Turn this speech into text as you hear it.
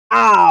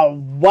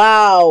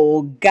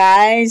Wow,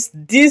 guys,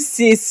 this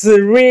is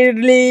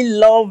really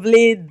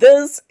lovely.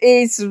 This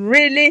is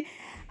really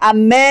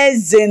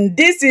amazing.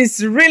 This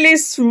is really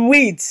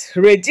sweet.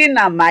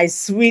 Regina, my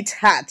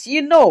sweetheart,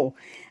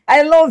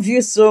 I love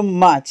you so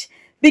much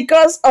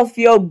because of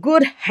your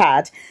good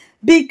heart,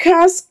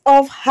 because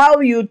of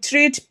how you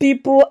treat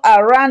people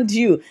around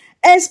you,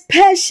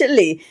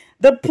 especially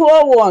the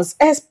poor ones,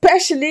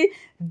 especially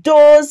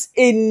those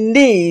in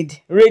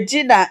need.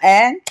 Regina,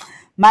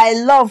 my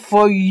love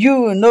for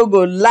you no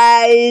go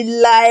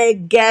lie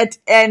get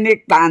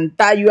any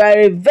kanta. You are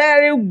a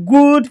very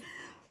good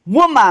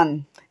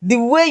woman. The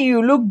way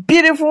you look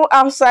beautiful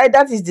outside,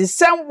 that is the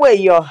same way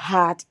your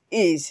heart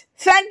is.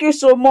 Thank you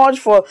so much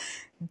for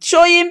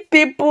showing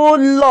people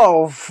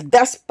love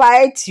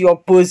despite your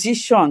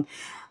position.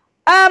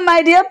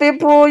 My dear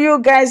people, you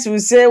guys will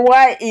say,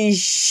 why is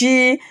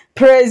she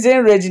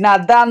praising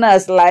Regina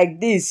Daniels like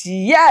this?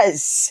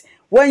 Yes,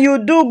 when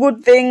you do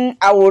good thing,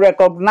 I will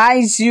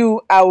recognize you,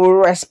 I will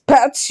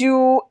respect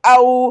you, I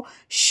will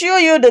show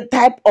you the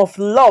type of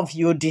love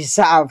you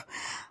deserve.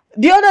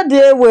 The other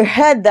day, we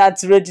heard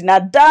that Regina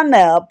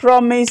Daniel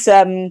promised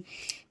May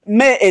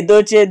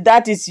Edoche,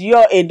 that is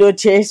your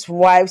Edoche's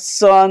wife's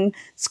son,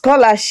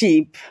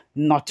 scholarship.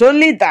 Not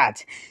only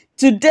that,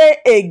 today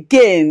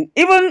again,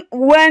 even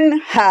when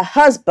her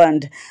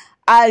husband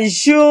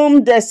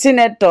assumed the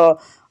senator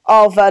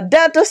of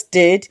Delta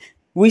State,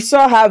 we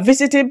saw her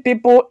visiting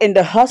people in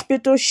the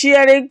hospital,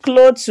 sharing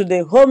clothes to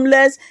the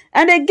homeless.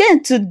 And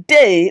again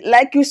today,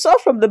 like you saw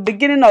from the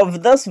beginning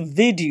of this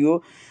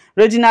video,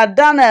 Regina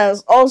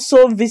Daniels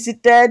also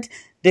visited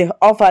the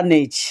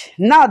orphanage.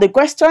 Now, the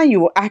question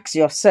you ask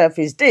yourself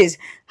is this: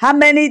 how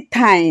many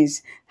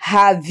times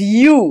have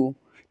you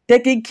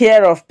taking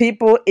care of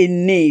people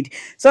in need?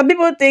 Some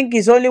people think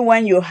it's only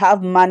when you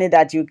have money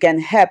that you can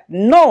help.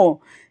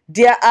 No,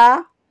 there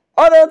are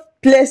other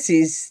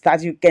places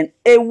that you can.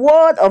 A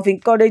word of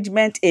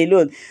encouragement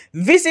alone,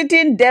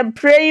 visiting them,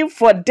 praying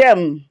for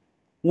them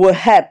will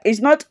help.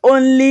 It's not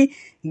only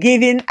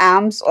giving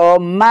alms or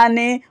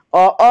money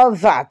or all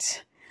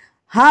that.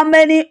 How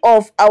many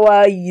of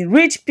our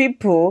rich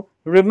people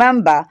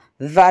remember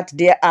that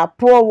there are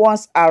poor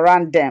ones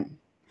around them?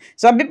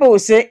 Some people will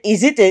say,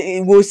 is it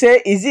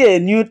a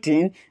new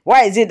thing?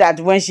 Why is it that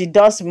when she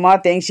does more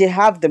things, she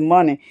have the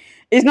money?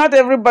 It's not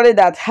everybody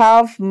that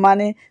have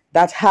money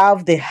that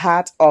have the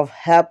heart of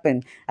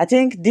helping. I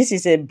think this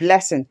is a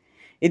blessing.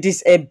 It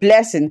is a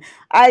blessing.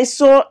 I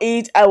saw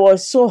it. I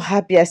was so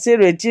happy. I say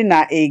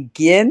Regina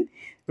again.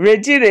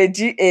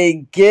 Reggie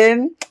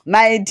again.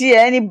 My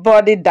dear,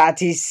 anybody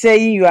that is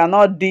saying you are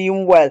not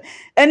doing well,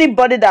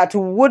 anybody that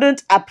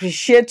wouldn't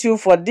appreciate you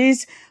for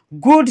this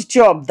good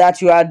job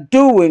that you are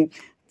doing,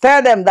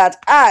 tell them that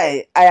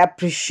I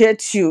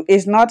appreciate you.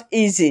 It's not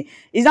easy.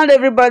 It's not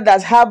everybody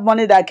that have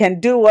money that can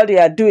do what they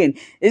are doing.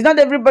 It's not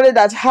everybody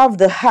that have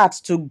the heart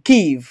to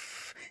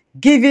give.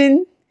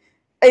 Giving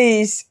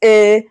is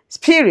a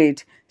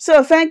spirit.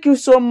 So thank you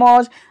so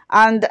much.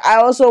 And I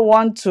also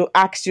want to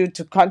ask you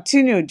to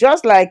continue.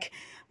 Just like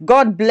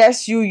God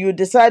bless you, you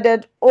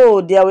decided,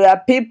 oh, there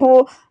were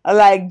people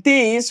like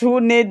this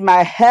who need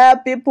my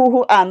help, people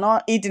who are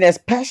not eating,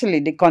 especially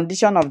the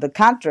condition of the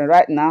country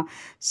right now.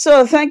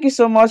 So thank you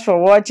so much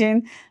for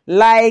watching.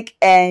 Like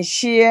and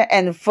share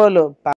and follow. Bye.